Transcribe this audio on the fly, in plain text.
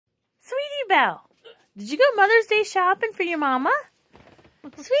Belle, did you go Mother's Day shopping for your mama?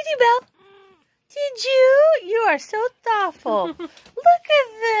 Sweetie Belle, did you? You are so thoughtful. Look at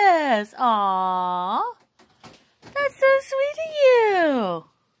this. Aww. That's so sweet of you.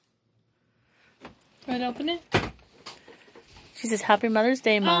 Want to open it? She says, Happy Mother's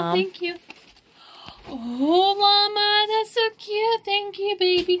Day, Mom. Oh, thank you. Oh, llama, that's so cute. Thank you,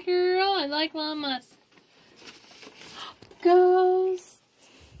 baby girl. I like llamas. Ghost.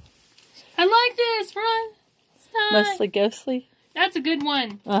 I like this, Ron. Stop. Mostly ghostly. That's a good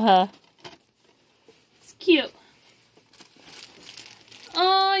one. Uh-huh. It's cute.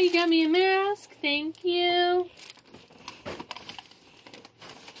 Oh, you got me a mask. Thank you.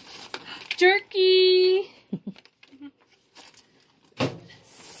 Jerky.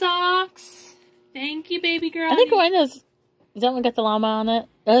 Socks. Thank you, baby girl. I think one is that one got the llama on it?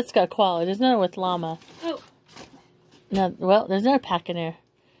 Oh, it's got koala. There's another with llama. Oh. No, well, there's another pack in there.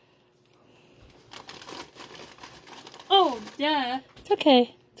 Oh, duh. It's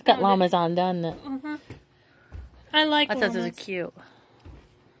okay. It's got llamas on, doesn't it? Uh-huh. I like I thought llamas. those are cute.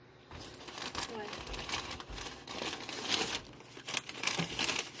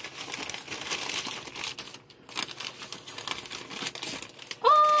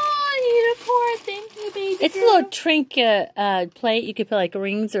 It's a little trinket plate. You could put like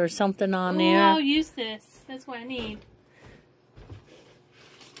rings or something on there. I'll use this. That's what I need.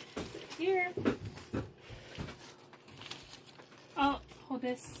 Here. Oh, hold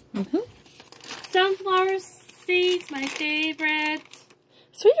this. Sunflower seeds, my favorite.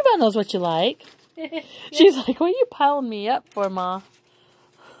 Sweetie Belle knows what you like. She's like, what are you piling me up for, Ma?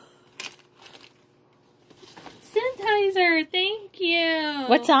 Sanitizer, thank you.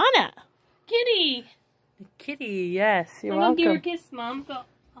 What's on it? Kitty. Kitty, yes. You're I'm welcome. gonna give her a kiss, Mom. Go.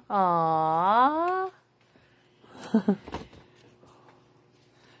 Aww.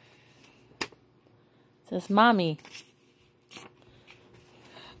 Says Mommy.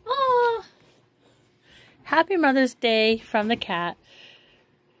 Oh. Happy Mother's Day from the cat.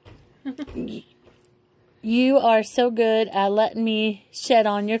 You are so good at letting me shed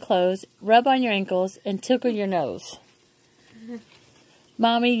on your clothes, rub on your ankles, and tickle your nose.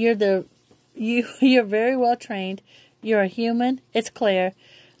 Mommy, you're very well trained. You're a human. It's Claire.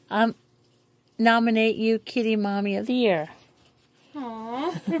 Nominate you Kitty Mommy of the Year.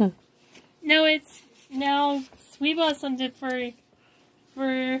 Aww. Now we bought something for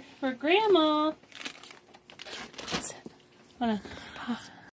Grandma. Hold on.